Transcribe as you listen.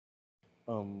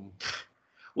Well,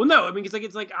 no, I mean, it's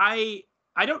like I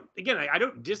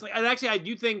don't dislike. And actually, I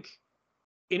do think,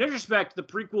 in retrospect, the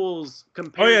prequels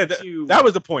compared to that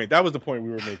was the point. That was the point we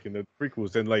were making. The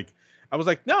prequels, and like I was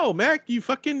like, no, Mac, you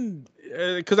fucking,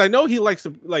 because I know he likes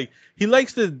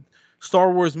the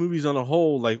Star Wars movies on a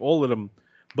whole, like all of them,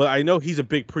 but I know he's a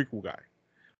big prequel guy.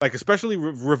 Like especially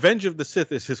Revenge of the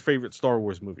Sith is his favorite Star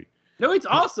Wars movie. No, it's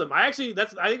awesome. I think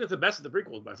that's the best of the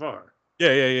prequels by far.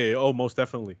 Yeah. Oh, most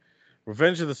definitely.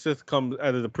 Revenge of the Sith comes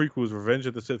out of the prequels. Revenge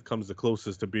of the Sith comes the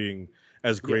closest to being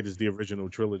as great as the original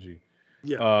trilogy.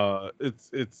 Yeah.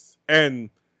 It's and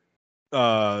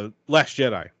Last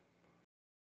Jedi.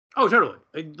 Oh, totally.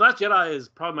 Like, Last Jedi is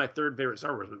probably my third favorite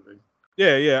Star Wars movie.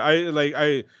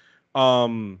 Yeah.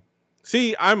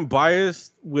 See, I'm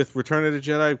biased with Return of the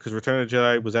Jedi because Return of the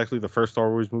Jedi was actually the first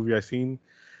Star Wars movie I seen.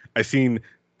 I seen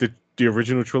the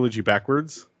original trilogy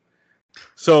backwards.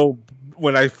 So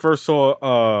when I first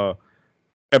saw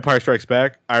Empire Strikes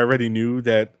Back, I already knew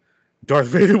that Darth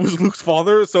Vader was Luke's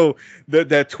father. So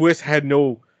that twist had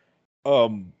no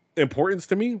importance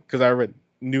to me because I already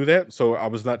knew that. So I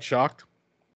was not shocked,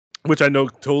 which I know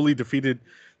totally defeated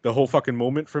the whole fucking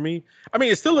moment for me. I mean,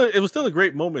 it was still a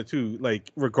great moment too.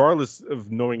 Like regardless of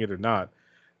knowing it or not,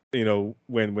 you know,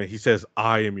 when he says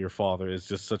 "I am your father," it's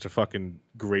just such a fucking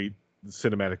great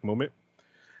cinematic moment.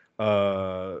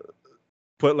 Uh,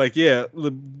 but like, yeah,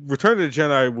 the Return of the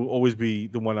Jedi will always be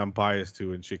the one I'm biased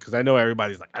to and shit because I know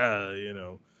everybody's like,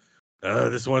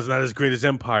 this one's not as great as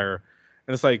Empire,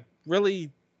 and it's like,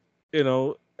 really, you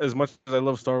know, as much as I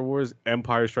love Star Wars,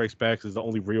 Empire Strikes Back is the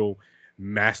only real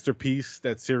masterpiece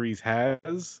that series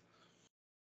has.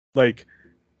 Like,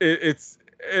 it's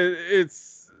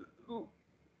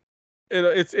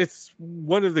it's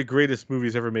one of the greatest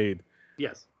movies ever made.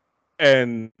 Yes.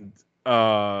 And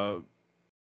uh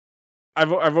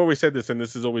I've always said this, and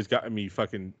this has always gotten me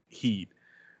fucking heat.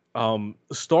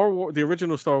 Star Wars, the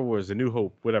original Star Wars, The New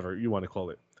Hope, whatever you want to call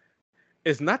it,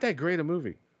 it's not that great a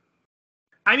movie.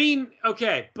 I mean,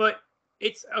 okay, but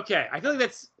it's okay. I feel like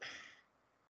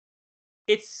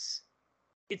it's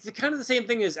kind of the same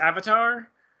thing as Avatar,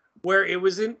 where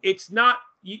it's not.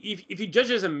 If you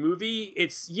judge it as a movie,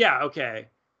 it's okay,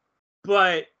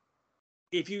 but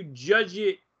if you judge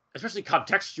it, especially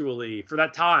contextually for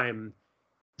that time,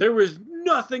 there was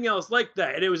nothing else like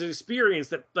that, and it was an experience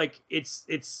that like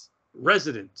it's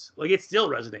resonant, like it still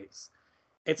resonates.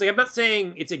 It's like I'm not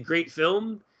saying it's a great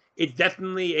film. It's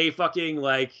definitely a fucking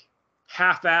like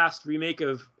half-assed remake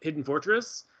of Hidden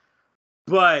Fortress,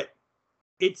 but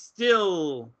it's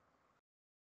still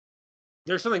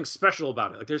there's something special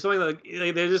about it. Like there's something like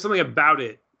there's just something about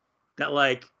it that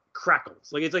like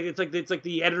crackles. Like it's like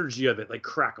the energy of it like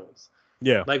crackles.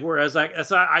 Yeah. Like whereas like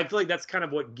so I feel like that's kind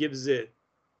of what gives it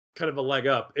kind of a leg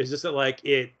up. It's just that like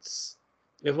it's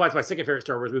why it's my second favorite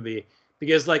Star Wars movie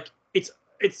because like it's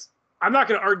I'm not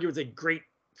going to argue it's a great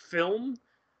film,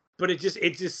 but it's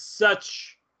just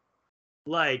such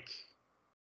like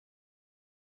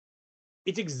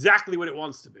it's exactly what it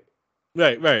wants to be.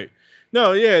 Right.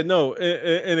 No,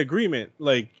 in agreement.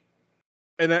 Like,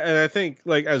 and I think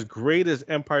like as great as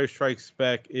Empire Strikes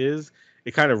Back is,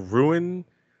 it kind of ruined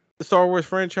the Star Wars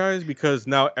franchise because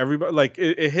now everybody like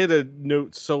it hit a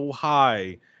note so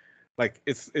high, like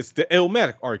it's the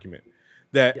Ilmatic argument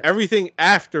that everything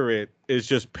after it is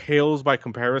just pales by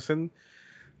comparison.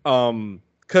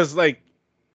 Because like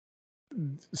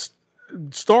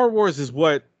Star Wars is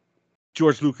what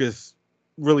George Lucas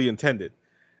really intended.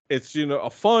 It's, you know, a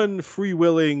fun,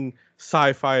 freewheeling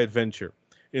sci-fi adventure.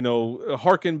 You know,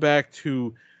 harken back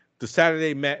to the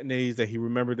Saturday matinees that he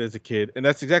remembered as a kid, and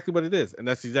that's exactly what it is, and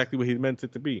that's exactly what he meant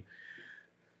it to be.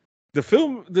 The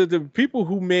film, the people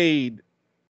who made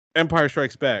Empire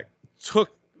Strikes Back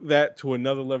took that to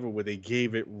another level where they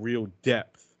gave it real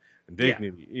depth and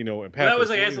dignity, you know, and pathos. Well, that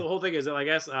was, I guess, the whole thing is that I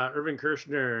guess Irvin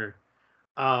Kershner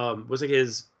was like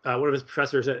his one of his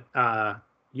professors at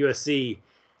USC,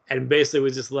 and basically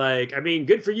was just like, I mean,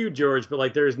 good for you, George, but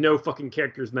like, there's no fucking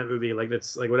characters in that movie, like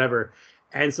that's like whatever.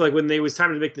 And so like when it was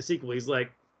time to make the sequel, he's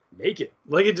like, make it,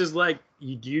 like it just like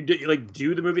you like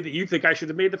do the movie that you think I should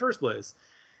have made in the first place,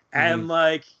 and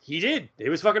like he did. It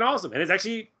was fucking awesome, and it's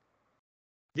actually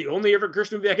the only Irvin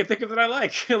Kershner movie I can think of that I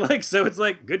like. Like, so it's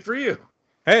like good for you.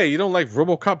 Hey, you don't like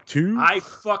RoboCop 2? I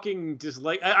fucking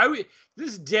dislike. I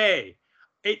this day,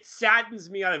 it saddens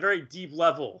me on a very deep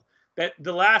level that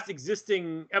the last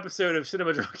existing episode of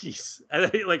Cinema Junkies,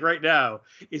 like right now,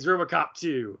 is RoboCop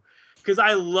 2. Because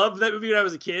I loved that movie when I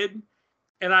was a kid,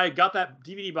 and I got that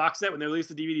DVD box set when they released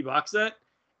the DVD box set,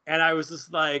 and I was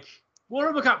just like,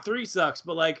 well, RoboCop 3 sucks,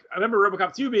 but like, I remember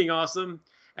RoboCop 2 being awesome,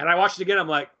 and I watched it again, I'm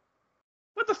like,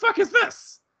 what the fuck is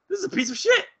this? this is a piece of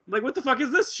shit. Like, what the fuck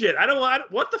is this shit?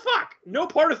 What the fuck? No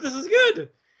part of this is good.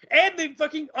 And they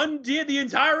fucking undid the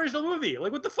entire original movie.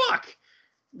 Like, what the fuck?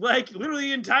 Like, literally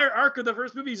the entire arc of the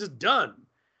first movie is just done.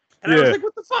 And I was like,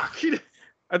 what the fuck?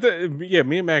 I think, yeah,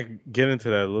 me and Mac get into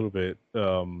that a little bit.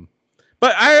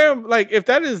 But I am like, if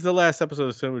that is the last episode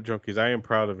of Cinema Junkies, I am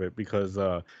proud of it because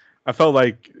I felt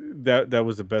like that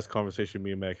was the best conversation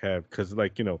me and Mac had because,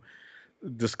 like, you know,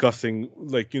 discussing,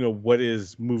 like, you know, what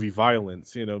is movie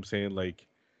violence, you know what I'm saying? Like,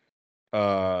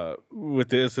 with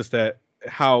the instance that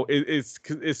how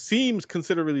it seems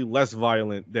considerably less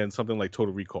violent than something like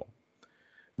Total Recall,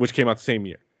 which came out the same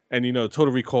year. And, you know,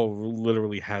 Total Recall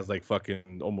literally has, like,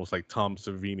 fucking almost like Tom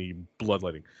Savini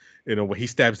bloodletting. You know, when he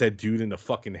stabs that dude in the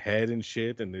fucking head and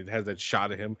shit, and it has that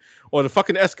shot of him. Or the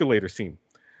fucking escalator scene,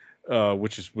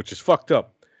 which is fucked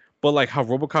up. But, like, how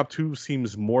RoboCop 2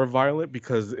 seems more violent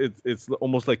because it's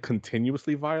almost, like,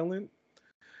 continuously violent.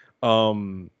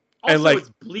 Also, and, like, it's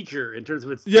bleaker in terms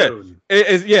of its tone.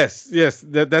 Yes.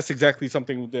 That's exactly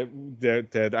something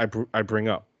that I bring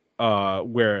up.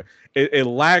 Where it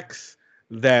lacks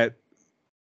that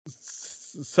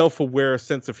self-aware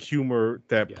sense of humor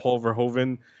that Paul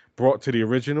Verhoeven brought to the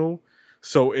original.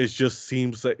 So it just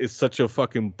seems like it's such a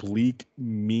fucking bleak,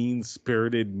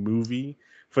 mean-spirited movie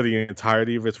for the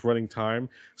entirety of its running time.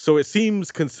 So it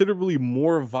seems considerably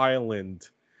more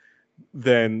violent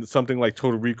than something like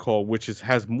Total Recall, which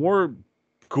has more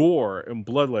gore and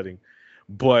bloodletting,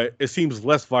 but it seems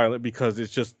less violent because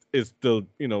it's the,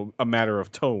 you know, a matter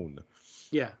of tone.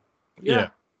 Yeah.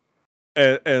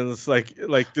 And it's like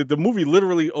the movie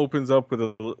literally opens up with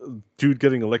a dude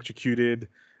getting electrocuted,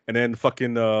 and then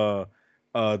fucking the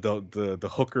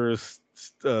hookers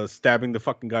stabbing the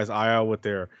fucking guy's eye out with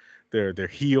their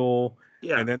heel,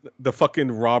 and then the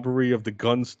fucking robbery of the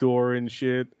gun store and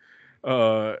shit.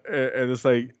 And it's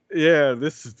like, yeah,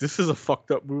 this is a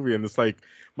fucked up movie, and it's like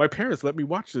my parents let me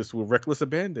watch this with reckless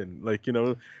abandon, like, you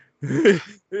know.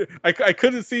 I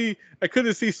couldn't see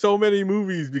so many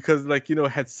movies because, like, you know,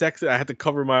 had sex. I had to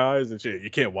cover my eyes and shit. You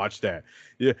can't watch that.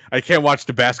 Yeah, I can't watch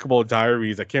The Basketball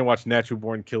Diaries. I can't watch Natural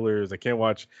Born Killers. I can't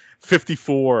watch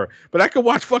 54. But I could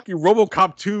watch fucking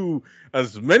RoboCop 2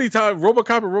 as many times.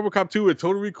 RoboCop and RoboCop 2 and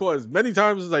Total Recall as many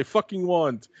times as I fucking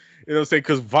want. You know what I'm saying?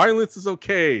 Because violence is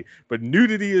okay, but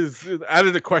nudity is out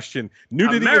of the question.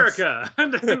 America.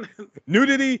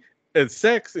 Nudity and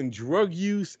sex and drug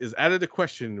use is out of the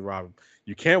question, Rob.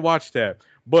 You can't watch that.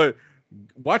 But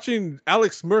watching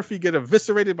Alex Murphy get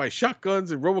eviscerated by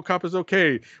shotguns and RoboCop is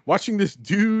okay. Watching this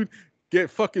dude get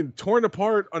fucking torn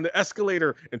apart on the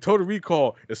escalator in Total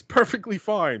Recall is perfectly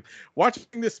fine.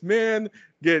 Watching this man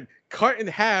get cut in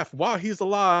half while he's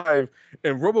alive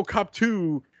in RoboCop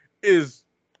 2 is...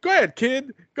 Go ahead,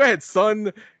 kid. Go ahead,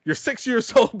 son. You're 6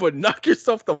 years old, but knock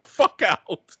yourself the fuck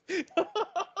out.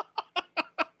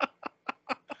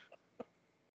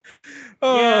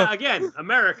 Yeah, again,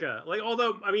 America. Like,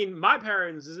 although, I mean, my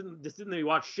parents didn't really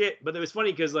watch shit, but it was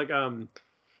funny because, like,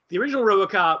 the original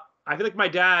RoboCop, I feel like my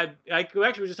dad, I actually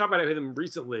was just talking about it with him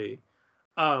recently,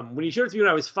 when he showed it to me when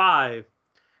I was 5,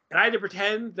 and I had to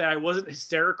pretend that I wasn't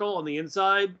hysterical on the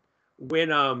inside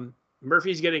when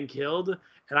Murphy's getting killed,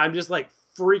 and I'm just, like,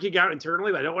 freaking out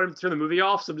internally, but I don't want him to turn the movie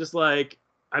off, so I'm just, like,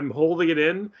 I'm holding it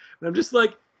in, and I'm just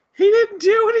like, he didn't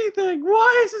do anything!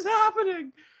 Why is this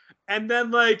happening? And then,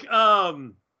 like,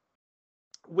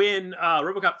 when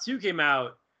RoboCop 2 came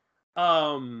out,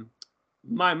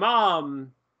 my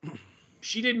mom,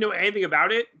 she didn't know anything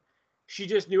about it. She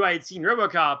just knew I had seen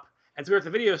RoboCop, and so we were at the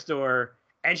video store,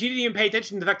 and she didn't even pay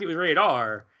attention to the fact that it was rated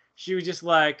R. She was just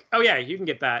like, oh yeah, you can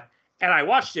get that. And I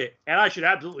watched it, and I should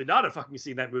absolutely not have fucking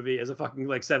seen that movie as a fucking,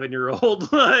 like,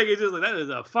 7-year-old. Like, it's just like, that is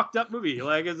a fucked up movie.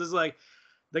 Like, it's just like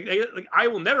I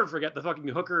will never forget the fucking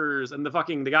hookers and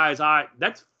the guy's eye.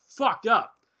 That's fucked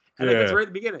up. And like, that's right at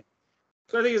the beginning.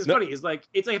 So I think it's funny. Is like,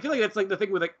 it's like, I feel like that's like the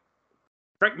thing with, like,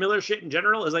 Frank Miller shit in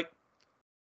general is, like,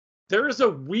 there is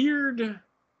a weird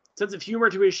sense of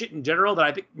humor to his shit in general that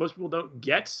I think most people don't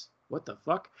get. What the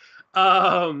fuck?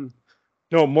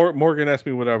 No, Morgan asked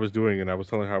me what I was doing, and I was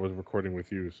telling her I was recording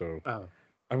with you. So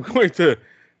I'm going to,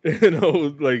 you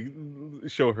know, like,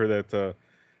 show her that,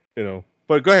 you know.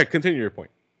 But go ahead, continue your point.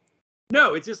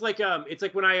 No, it's just like it's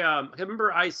like when I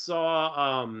remember I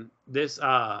saw this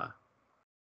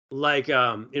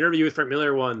interview with Frank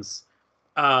Miller once.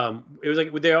 It was like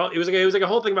it was like a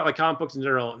whole thing about, like, comic books in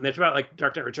general, and it's about, like,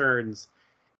 Dark Knight Returns,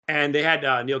 and they had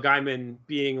Neil Gaiman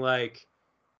being like,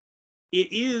 it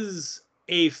is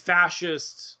a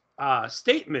fascist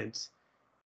statement,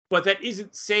 but that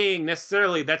isn't saying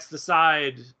necessarily that's the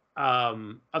side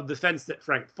of the fence that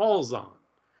Frank falls on.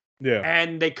 Yeah.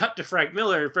 And they cut to Frank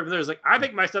Miller. Frank Miller's like, I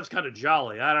think my stuff's kind of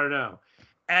jolly. I don't know.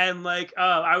 And like,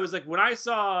 I was like, when I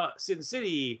saw Sin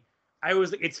City, I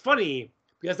was like, it's funny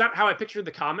because that's not how I pictured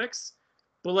the comics.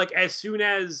 But like, as soon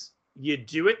as you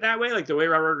do it that way, like the way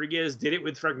Robert Rodriguez did it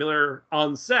with Frank Miller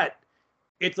on set,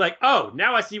 it's like, oh,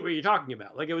 now I see what you're talking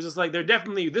about. Like, it was just like, they're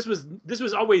definitely, this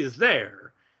was always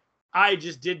there. I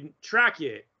just didn't track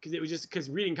it because it was just because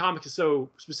reading comics is so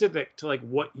specific to like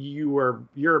what your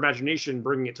imagination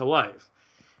bringing it to life.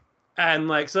 And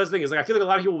like, so that's the thing is like, I feel like a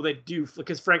lot of people that do,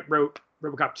 because Frank wrote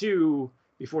RoboCop 2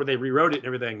 before they rewrote it and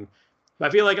everything. But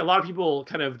I feel like a lot of people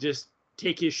kind of just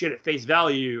take his shit at face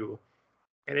value.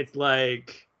 And it's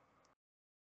like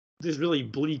this really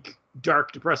bleak,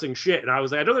 dark, depressing shit. And I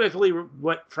was like, I don't think that's really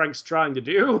what Frank's trying to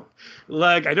do.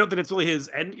 Like, I don't think it's really his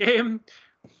end game.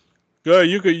 Good,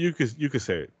 you could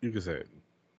say it. You could say it.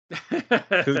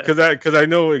 Because I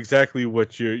know exactly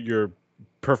what your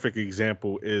perfect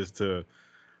example is to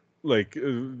like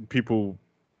people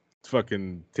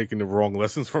fucking taking the wrong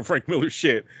lessons from Frank Miller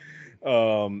shit.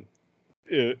 And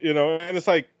it's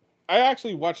like I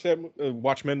actually watched that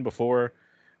Watchmen before.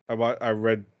 I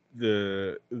read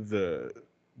the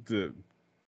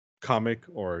comic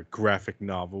or graphic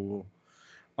novel.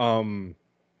 And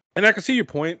I can see your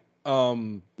point. Well,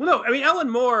 no, I mean Alan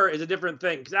Moore is a different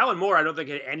thing because Alan Moore, I don't think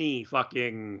had any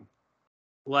fucking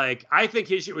like. I think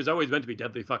his shit was always meant to be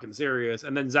deadly fucking serious,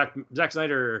 and then Zack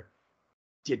Snyder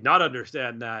did not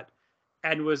understand that,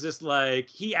 and was just like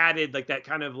he added like that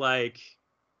kind of like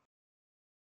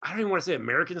I don't even want to say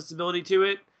American stability to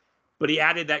it, but he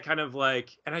added that kind of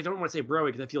like, and I don't want to say bro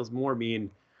because that feels more mean.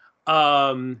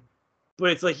 But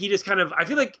it's like he just kind of I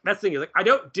feel like that's the thing is like I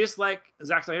don't dislike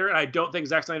Zack Snyder, and I don't think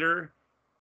Zack Snyder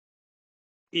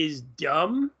is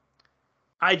dumb.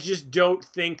 I just don't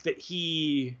think that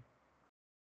he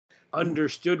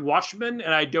understood Watchmen,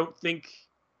 and I don't think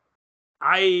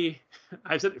I've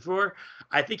said it before.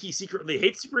 I think he secretly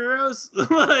hates superheroes.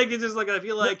 Like it's just like I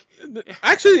feel like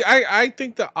actually I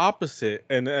think the opposite,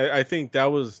 and I think that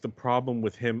was the problem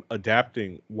with him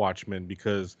adapting Watchmen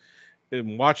because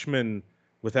in Watchmen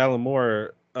with Alan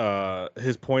Moore,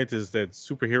 his point is that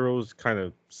superheroes kind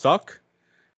of suck,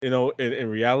 in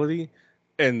reality.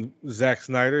 And Zack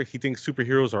Snyder, he thinks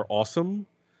superheroes are awesome,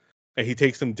 and he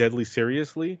takes them deadly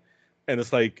seriously. And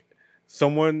it's like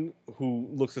someone who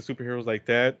looks at superheroes like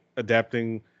that,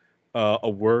 adapting a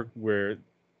work where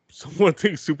someone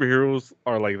thinks superheroes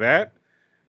are like that,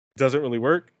 doesn't really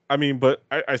work. I mean, but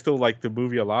I still like the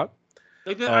movie a lot.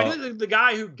 Like I think the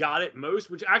guy who got it most,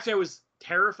 which actually I was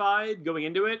terrified going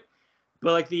into it,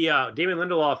 but like the Damon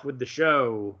Lindelof with the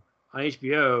show on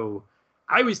HBO.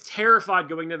 I was terrified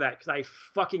going into that because I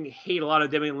fucking hate a lot of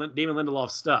Damon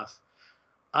Lindelof stuff.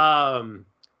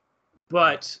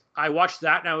 But I watched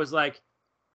that and I was like,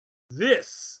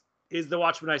 this is the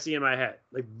Watchmen I see in my head.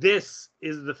 Like, this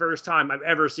is the first time I've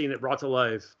ever seen it brought to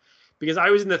life. Because I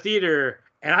was in the theater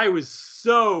and I was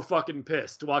so fucking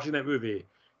pissed watching that movie.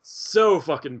 So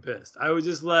fucking pissed. I was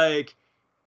just like,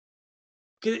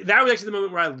 that was actually the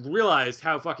moment where I realized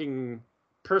how fucking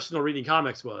personal reading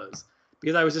comics was.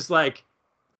 Because I was just like,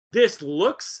 this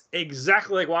looks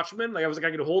exactly like Watchmen. Like I was like,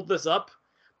 I could hold this up,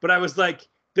 but I was like,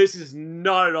 this is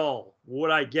not at all what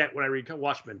I get when I read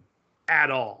Watchmen, at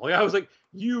all. Like I was like,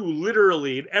 you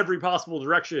literally in every possible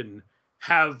direction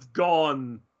have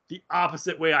gone the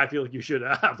opposite way I feel like you should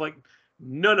have. Like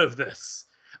none of this.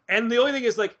 And the only thing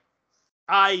is like,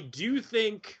 I do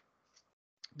think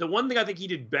the one thing I think he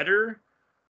did better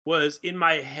was in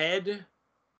my head.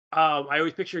 I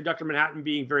always pictured Dr. Manhattan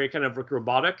being very kind of like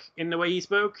robotic in the way he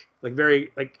spoke, like very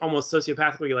like almost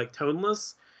sociopathically like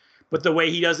toneless. But the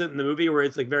way he does it in the movie, where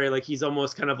it's like very like he's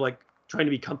almost kind of like trying to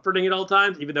be comforting at all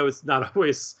times, even though it's not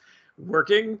always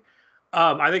working.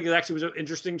 I think it actually was an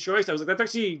interesting choice. I was like,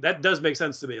 that does make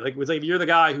sense to me. Like, it was like you're the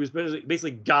guy who's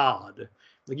basically God.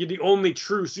 Like you're the only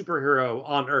true superhero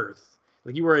on Earth.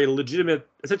 Like you were a legitimate,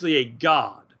 essentially a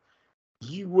god.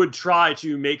 You would try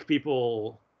to make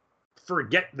people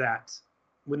forget that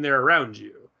when they're around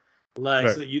you,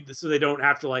 like right. so they don't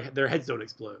have to like their heads don't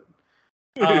explode.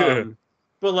 Yeah.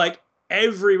 But like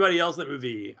everybody else in that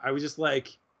movie, I was just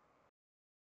like,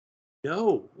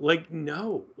 no, like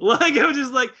I was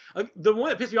just like the one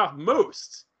that pissed me off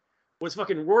most was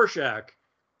fucking Rorschach,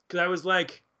 because I was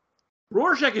like,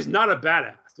 Rorschach is not a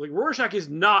badass. Like Rorschach is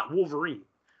not Wolverine.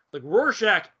 Like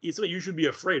Rorschach is something you should be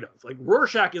afraid of. Like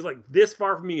Rorschach is like this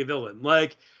far from being a villain.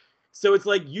 Like. So it's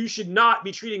like you should not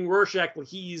be treating Rorschach like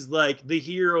he's like the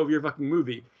hero of your fucking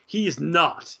movie. He is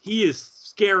not. He is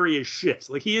scary as shit.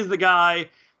 Like he is the guy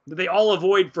that they all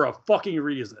avoid for a fucking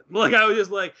reason. Like I was just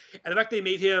like, and the fact they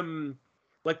made him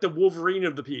like the Wolverine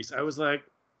of the piece, I was like,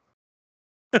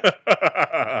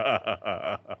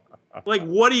 Like,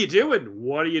 what are you doing?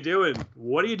 What are you doing?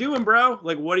 What are you doing, bro?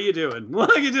 Like, what are you doing? Like,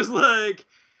 it's just like,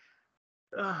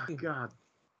 oh god.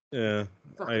 Yeah.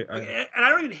 And I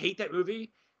don't even hate that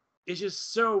movie. It's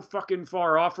just so fucking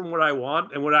far off from what I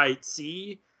want and what I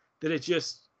see that it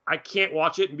just I can't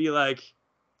watch it and be like,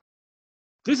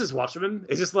 this is Watchmen.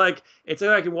 It's just like it's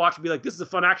like I can watch and be like, this is a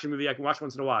fun action movie I can watch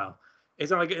once in a while. It's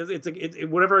not like it's like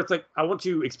whatever. It's like I want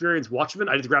to experience Watchmen.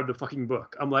 I just grabbed a fucking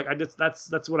book. I'm like,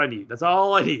 that's what I need. That's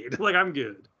all I need. Like I'm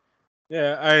good.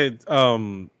 Yeah,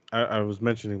 I was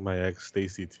mentioning my ex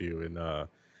Stacy to you, and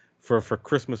for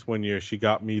Christmas one year she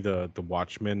got me the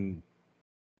Watchmen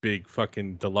big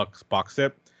fucking deluxe box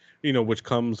set, which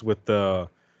comes with the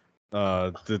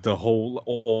whole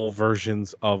all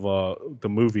versions of the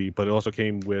movie, but it also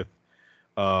came with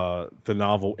the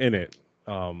novel in it.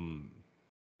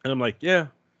 And I'm like, yeah,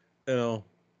 I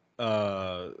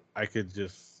could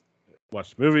just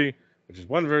watch the movie, which is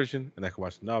one version, and I could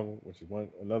watch the novel, which is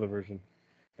another version,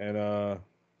 and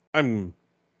I'm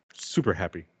super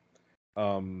happy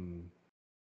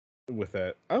with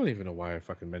that. I don't even know why I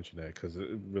fucking mentioned that because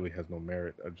it really has no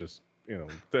merit. I just I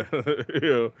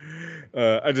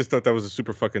just thought that was a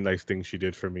super fucking nice thing she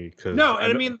did for me because no,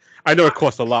 and I mean, I know it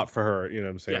cost a lot for her. You know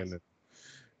what I'm saying? Yes.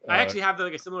 I actually have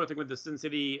like a similar thing with the Sin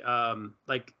City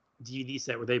like DVD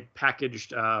set where they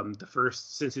packaged the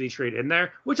first Sin City trade in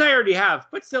there, which I already have,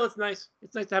 but still, it's nice.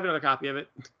 It's nice to have another copy of it.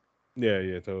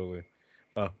 Yeah, totally.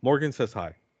 Morgan says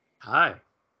hi. Hi.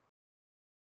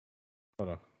 Hold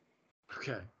on.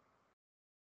 Okay.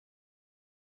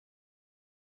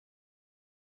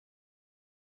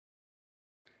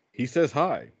 He says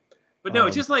hi. But no,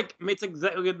 it's just like it's like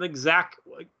Zach.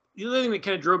 Like, the other thing that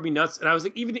kind of drove me nuts, and I was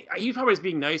like, even he probably was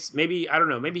being nice. Maybe I don't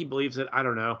know. Maybe he believes it. I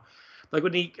don't know. Like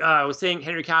when he was saying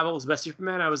Henry Cavill was the best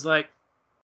Superman, I was like,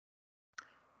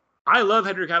 I love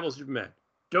Henry Cavill Superman.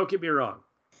 Don't get me wrong.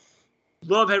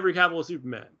 Love Henry Cavill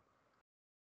Superman.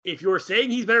 If you're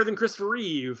saying he's better than Christopher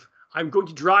Reeve, I'm going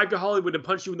to drive to Hollywood and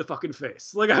punch you in the fucking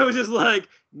face. Like I was just like,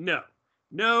 no,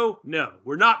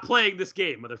 we're not playing this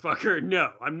game, motherfucker.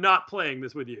 No, I'm not playing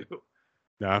this with you.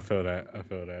 No, I feel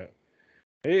that.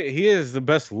 He is the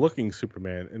best looking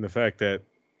Superman in the fact that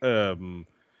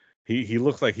he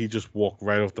looks like he just walked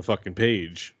right off the fucking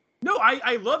page. No,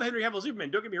 I love Henry Cavill Superman.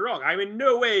 Don't get me wrong. I'm in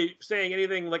no way saying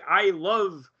anything like I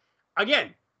love. Again,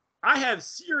 I have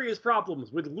serious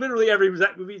problems with literally every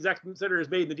movie Zack Snyder has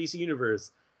made in the DC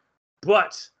universe,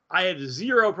 but I have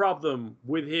zero problem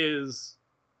with his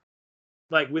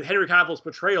with Henry Cavill's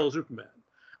portrayal of Superman.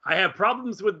 I have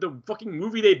problems with the fucking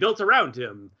movie they built around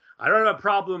him. I don't have a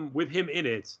problem with him in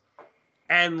it.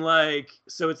 And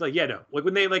so it's like, yeah, no. Like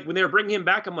when they were bringing him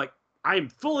back, I'm like, I'm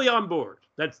fully on board.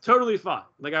 That's totally fine.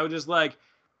 Like I was just like,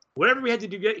 whatever we had to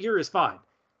do get here is fine.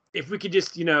 If we could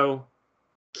just,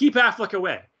 keep Affleck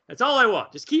away. That's all I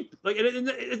want. Just keep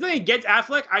it's nothing against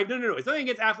Affleck. No. It's nothing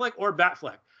against Affleck or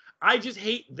Batfleck. I just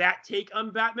hate that take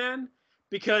on Batman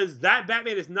because that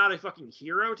Batman is not a fucking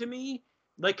hero to me.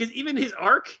 Like, because even his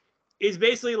arc is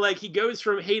basically like he goes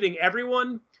from hating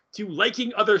everyone to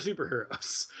liking other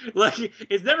superheroes. Like,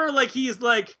 it's never like he's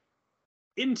like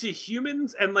into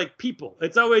humans and like people.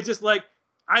 It's always just like,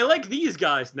 I like these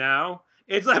guys now.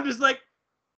 I'm just like,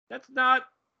 that's not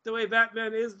the way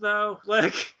Batman is though.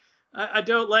 Like, I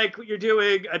don't like what you're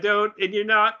doing. And you're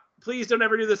not. Please don't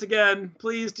ever do this again.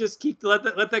 Please just let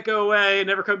that go away and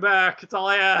never come back. That's all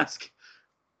I ask.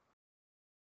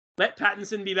 Let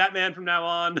Pattinson be Batman from now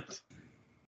on.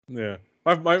 Yeah.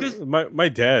 My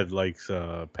dad likes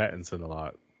Pattinson a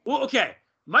lot. Well, okay.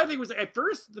 My thing was at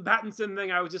first the Pattinson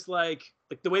thing. I was just like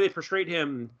the way they portrayed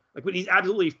him, like when he's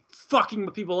absolutely fucking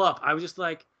people up. I was just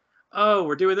like, oh,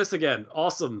 we're doing this again.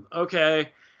 Awesome. Okay.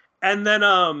 And then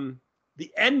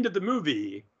the end of the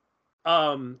movie,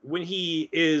 when he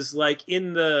is like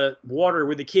in the water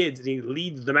with the kids and he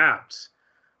leads them out,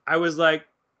 I was like,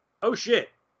 oh shit.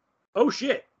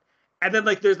 And then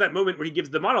there's that moment where he gives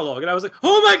the monologue, and I was like,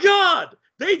 "Oh my god,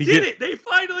 they did it! They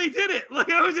finally did it!"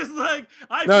 Like I was just like,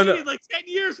 "I waited 10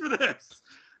 years for this."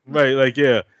 Right,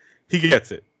 yeah, he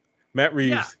gets it. Matt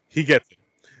Reeves, he gets it.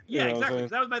 Yeah, exactly.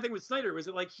 That was my thing with Snyder. Was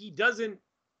that he doesn't?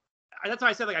 That's why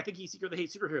I said I think he secretly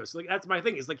hates superheroes. So that's my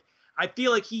thing. Is I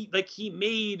feel like he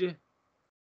made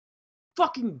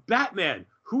fucking Batman,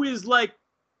 who is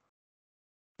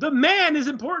the man is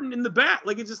important in the Bat.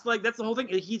 It's just that's the whole thing.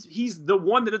 He's the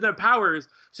one that doesn't have powers,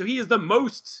 so he is the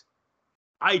most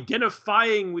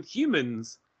identifying with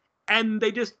humans, and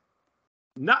they just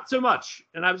not so much.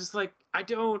 And I was just like, I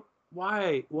don't.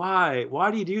 Why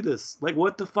do you do this?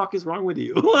 What the fuck is wrong with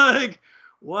you?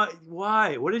 What?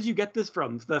 Why? Where did you get this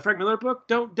from? The Frank Miller book?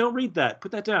 Don't read that.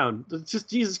 Put that down. It's just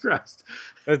Jesus Christ.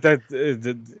 Yeah,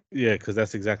 because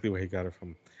that's exactly where he got it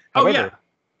from. Oh yeah.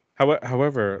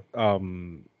 However,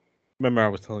 remember I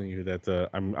was telling you that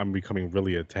I'm becoming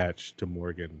really attached to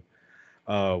Morgan.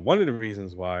 One of the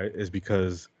reasons why is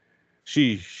because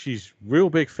she's real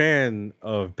big fan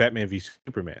of Batman v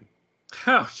Superman.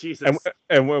 Oh Jesus.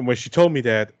 And when she told me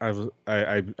that,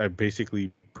 I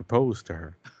basically proposed to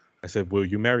her. I said, "Will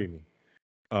you marry me?"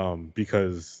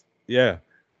 Because yeah,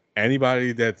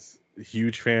 anybody that's a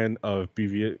huge fan of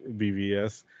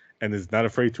BVS and is not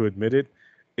afraid to admit it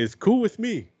is cool with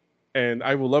me. And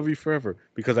I will love you forever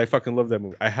because I fucking love that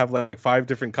movie. I have like 5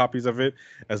 different copies of it,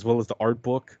 as well as the art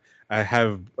book. I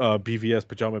have BVS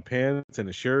pajama pants and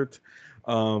a shirt.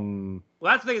 Well,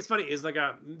 that's the thing. It's funny. Is like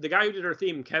the guy who did our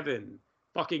theme, Kevin,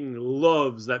 fucking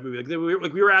loves that movie. We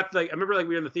were at I remember we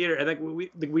were in the theater and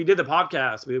we did the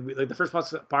podcast. We like the first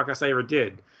podcast I ever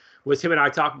did was him and I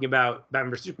talking about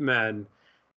Batman vs Superman.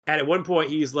 And at one point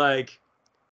he's like,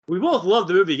 "We both love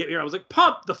the movie." Get me wrong. I was like,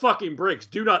 "Pump the fucking brakes.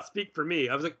 Do not speak for me."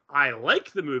 I was like, "I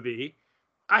like the movie.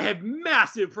 I have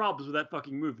massive problems with that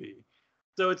fucking movie."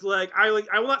 So it's like I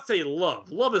will not say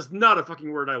love. Love is not a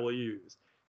fucking word I will use.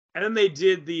 And then they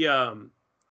did the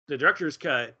director's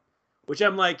cut, which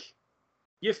I'm like,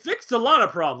 you fixed a lot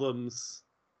of problems,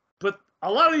 but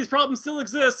a lot of these problems still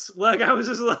exist. Like I was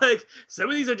just like, some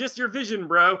of these are just your vision,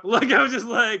 bro. Like I was just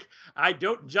like, I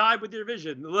don't jive with your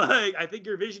vision. Like I think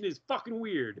your vision is fucking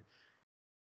weird.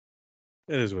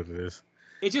 It is what it is.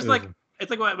 It's just like I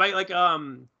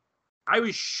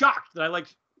was shocked that I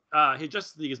liked his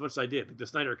Justice League as much as I did, like the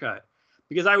Snyder cut,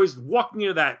 because I was walking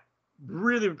into that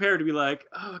really prepared to be like,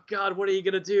 oh God, what are you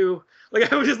gonna do?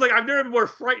 Like I was just like, I've never been more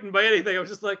frightened by anything. I was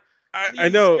just like, I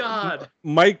know. God.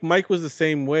 Mike was the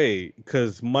same way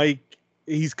because Mike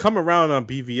he's come around on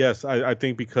BVS. I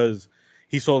think because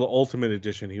he saw the Ultimate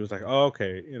Edition, he was like, oh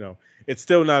okay, it's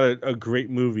still not a great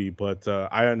movie, but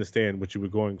I understand what you were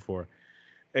going for.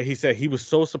 And he said he was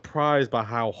so surprised by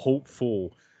how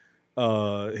hopeful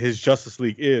his Justice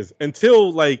League is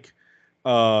until like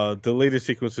the later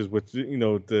sequences with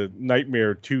the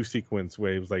Nightmare 2 sequence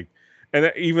where it was like, and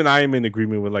even I am in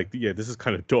agreement with like, yeah, this is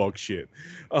kind of dog shit.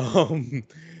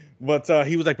 But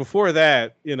he was like, before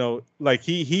that, like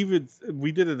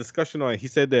we did a discussion on it. He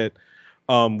said that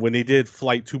when they did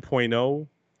Flight 2.0,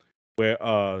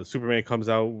 where Superman comes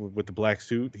out with the black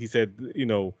suit, he said,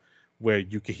 where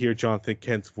you could hear Jonathan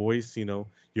Kent's voice,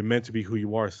 you're meant to be who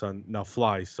you are, son. Now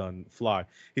fly, son, fly.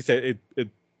 He said it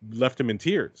left him in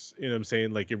tears. You know what I'm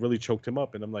saying? Like it really choked him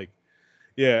up. And I'm like,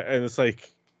 yeah. And it's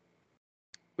like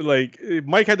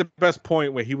Mike had the best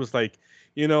point where he was like,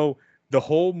 the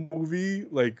whole movie,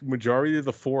 like majority of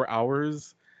the 4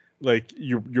 hours, like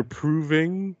you're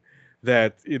proving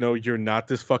that you're not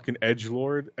this fucking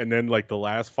edgelord, and then like the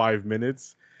last 5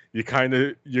 minutes, you kind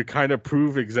of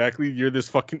prove exactly you're this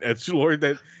fucking edgelord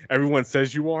that everyone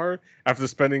says you are after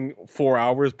spending 4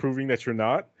 hours proving that you're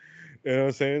not. You know what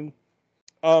I'm saying?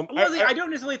 I don't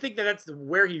necessarily think that that's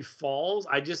where he falls.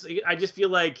 I just feel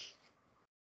like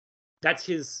that's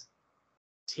his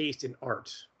taste in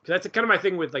art. Because that's kind of my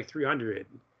thing with like 300,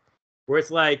 where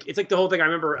it's like the whole thing. I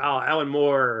remember Alan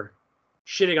Moore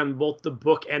shitting on both the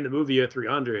book and the movie of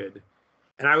 300,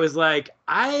 and I was like,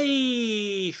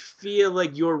 I feel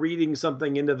like you're reading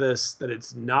something into this that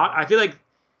it's not. I feel like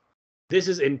this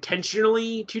is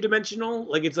intentionally two-dimensional.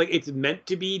 Like it's meant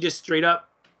to be just straight up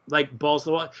like balls to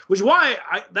the wall. Which is why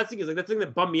that thing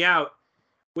that bummed me out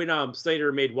when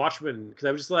Snyder made Watchmen, because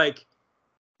I was just like,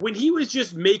 when he was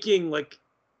just making like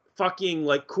fucking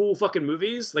like cool fucking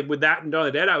movies like with that and Dawn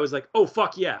of the Dead, I was like, oh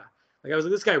fuck yeah. Like I was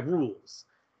like, this guy rules.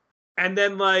 And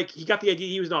then like he got the idea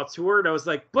he was not tour, and I was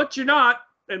like, but you're not,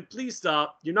 and please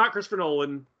stop. You're not Christopher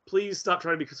Nolan. Please stop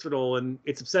trying to be Christopher Nolan.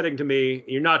 It's upsetting to me.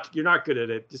 You're not good at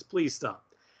it. Just please stop.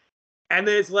 And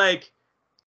then it's like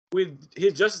with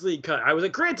his Justice League cut, I was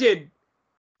like, granted,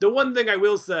 the one thing I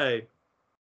will say,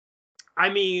 I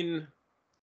mean,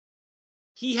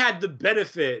 he had the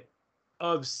benefit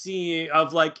of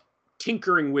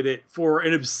tinkering with it for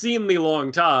an obscenely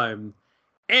long time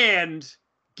and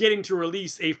getting to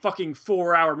release a fucking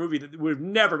 4-hour movie that would have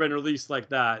never been released like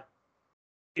that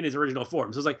in his original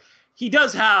form. So it's like, he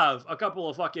does have a couple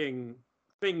of fucking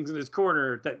things in his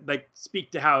corner that like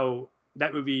speak to how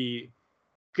that movie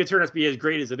could turn out to be as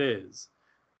great as it is.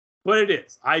 But it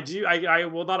is. I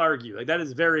will not argue. Like that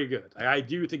is very good. I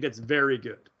do think that's very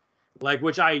good. Like,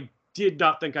 which I did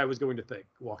not think I was going to think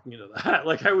walking into that.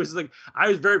 Like I was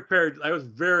very prepared. I was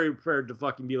very prepared to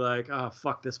fucking be like, oh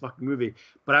fuck this fucking movie.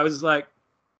 But I was just like,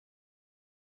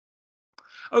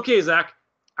 okay, Zach,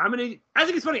 I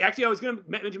think it's funny. Actually, I was gonna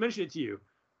mention it to you.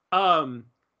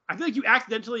 I feel like you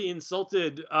accidentally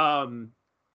insulted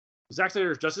Zack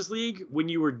Snyder's Justice League when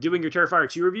you were doing your Terrifier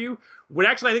 2 review. When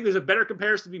actually I think there's a better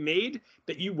comparison to be made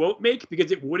that you won't make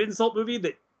because it would insult movie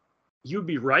that you'd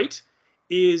be right.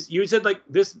 Is you said like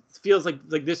this feels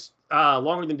like this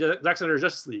longer than Zack Snyder's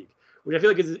Justice League, which I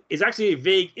feel like is actually a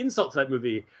vague insult to that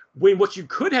movie. When what you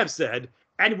could have said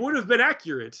and would have been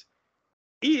accurate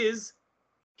is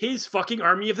his fucking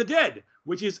Army of the Dead,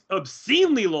 which is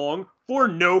obscenely long for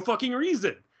no fucking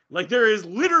reason. Like, there is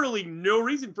literally no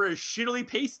reason for as shittily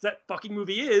paced that fucking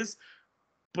movie is,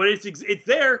 but it's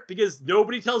there because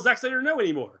nobody tells Zack Snyder no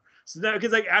anymore. So now,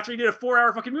 because like after he did a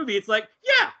 4-hour fucking movie, it's like,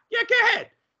 yeah, go ahead.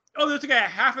 Oh, there's like a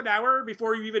half an hour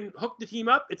before you even hook the team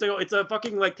up. It's a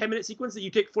fucking like 10-minute sequence that you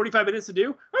take 45 minutes to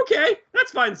do. Okay,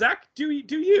 that's fine, Zack. Do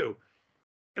you?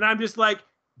 And I'm just like,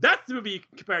 that's the movie you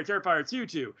can compare Terrifier 2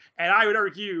 to. And I would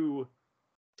argue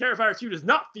Terrifier 2 does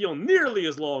not feel nearly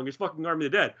as long as fucking Army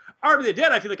of the Dead. Army of the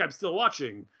Dead, I feel like I'm still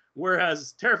watching.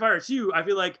 Whereas Terrifier 2, I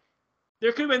feel like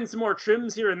there could have been some more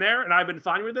trims here and there, and I've been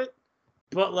fine with it.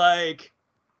 But, like,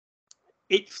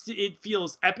 it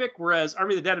feels epic, whereas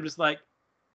Army of the Dead, I'm just like,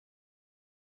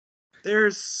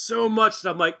 there's so much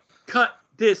that I'm like, cut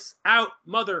this out,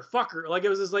 motherfucker. Like, it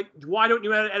was just like, why don't you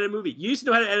know how to edit a movie? You used to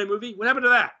know how to edit a movie. What happened to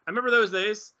that? I remember those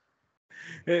days.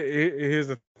 Here's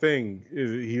the thing: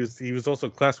 he was also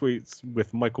classmates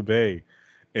with Michael Bay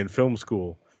in film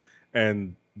school,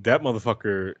 and that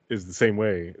motherfucker is the same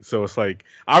way. So it's like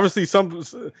obviously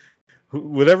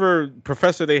whatever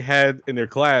professor they had in their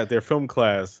film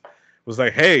class was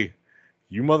like, hey,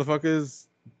 you motherfuckers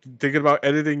thinking about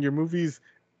editing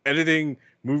editing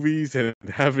movies and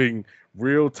having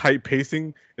real tight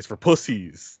pacing is for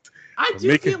pussies. I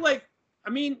do feel like,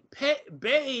 I mean,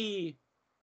 Bay,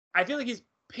 I feel like his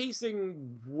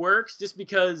pacing works just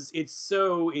because it's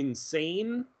so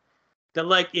insane that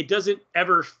like it doesn't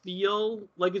ever feel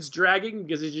like it's dragging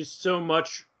because there's just so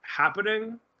much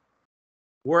happening.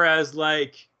 Whereas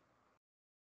like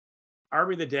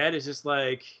Army of the Dead is just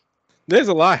like, there's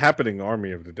a lot happening in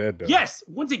Army of the Dead though. Yes,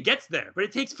 once it gets there, but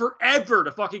it takes forever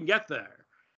to fucking get there.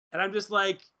 And I'm just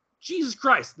like, Jesus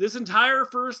Christ, this entire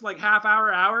first like half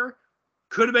hour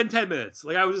could have been 10 minutes.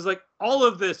 Like, I was just like, all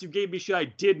of this you gave me shit I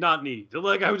did not need.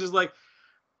 Like, I was just like,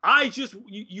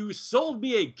 you sold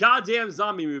me a goddamn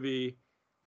zombie movie.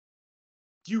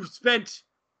 It's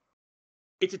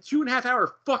a 2.5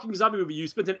 hour fucking zombie movie. You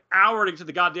spent an hour to get to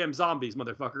the goddamn zombies,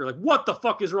 motherfucker. Like, what the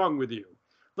fuck is wrong with you?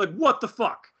 Like, what the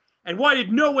fuck? And why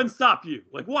did no one stop you?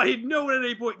 Like, why did no one at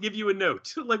any point give you a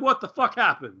note? Like, what the fuck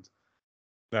happened?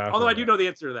 Although I do know the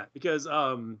answer to that because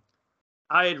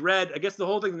I had read, I guess the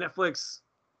whole thing Netflix,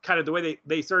 kind of the way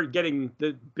they started getting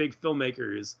the big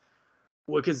filmmakers,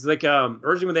 because like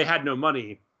originally when they had no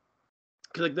money,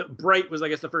 because like Bright was I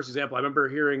guess the first example. I remember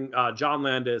hearing John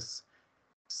Landis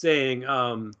saying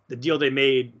the deal they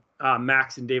made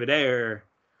Max and David Ayer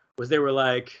was they were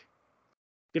like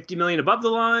 $50 million above the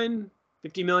line,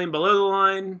 $50 million below the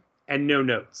line, and no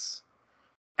notes.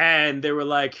 And they were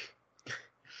like,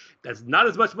 that's not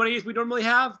as much money as we normally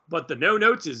have, but the no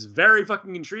notes is very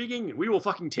fucking intriguing, and we will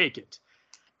fucking take it.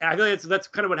 And I feel like that's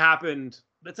kind of what happened.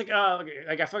 That's like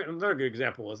I fucking another good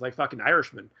example is like fucking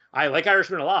Irishman. I like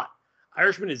Irishman a lot.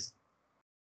 Irishman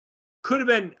could have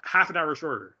been half an hour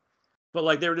shorter, but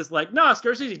like they were just like, no,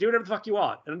 Scorsese, do whatever the fuck you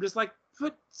want. And I'm just like,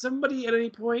 but somebody at any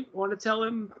point want to tell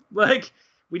him like,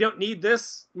 we don't need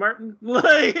this, Martin.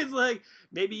 Like it's like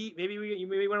maybe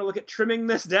we want to look at trimming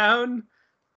this down,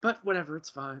 but whatever,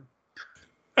 it's fine.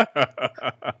 Hold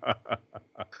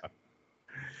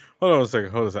on a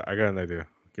second. I got an idea.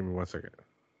 Give me 1 second.